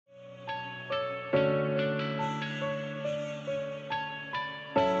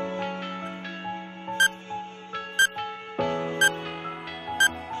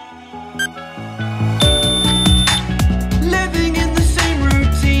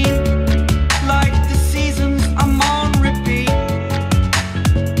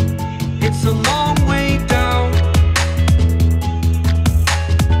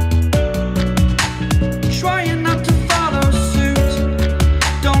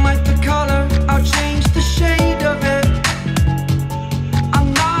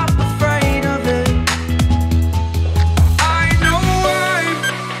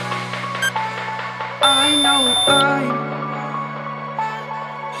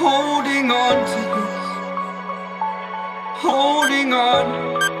holding on to this, holding on.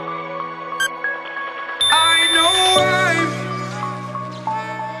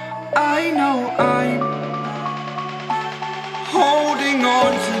 I know I'm holding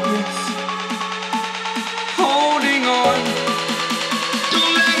on to this, holding on.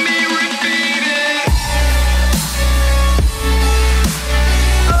 Don't let me repeat it.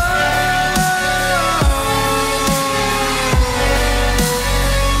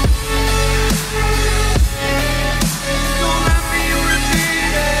 Don't let me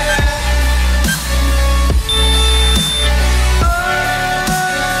repeat it.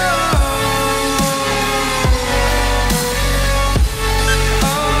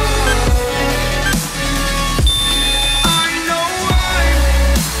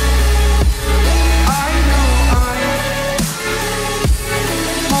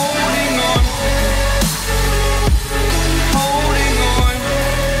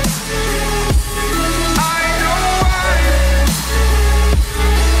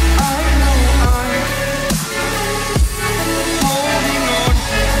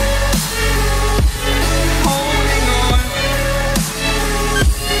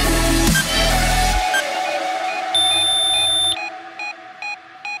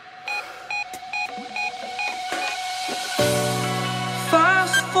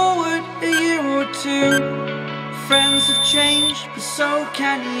 Friends have changed, but so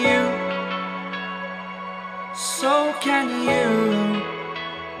can you. So can you.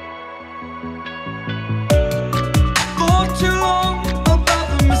 For too long about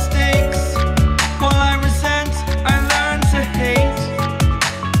the mistakes, while I resent, I learned to hate.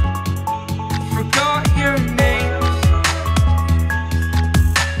 Forgot your names.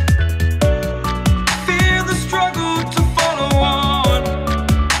 Fear the struggle to follow on.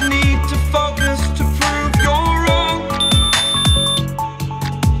 Need to focus to prove you're wrong.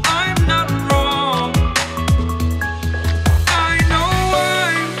 I'm not wrong.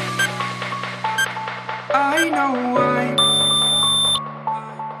 I know I'm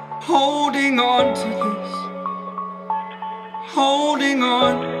holding on to this, holding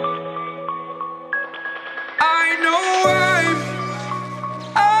on. I know I'm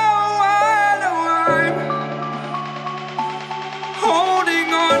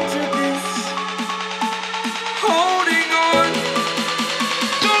holding on to this, holding on.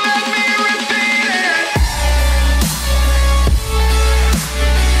 Don't let me repeat it.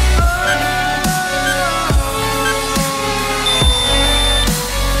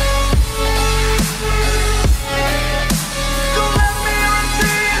 Don't let me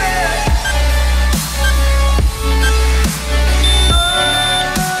repeat it.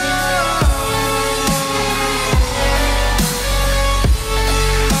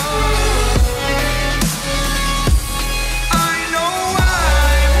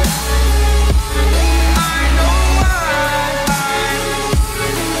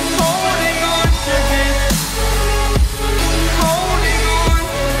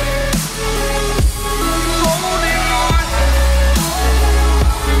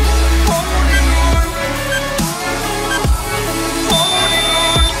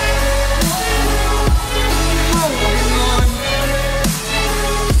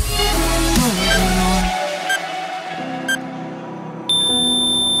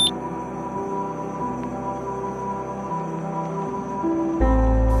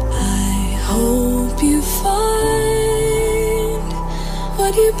 Hope you find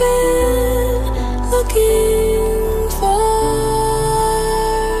what you've been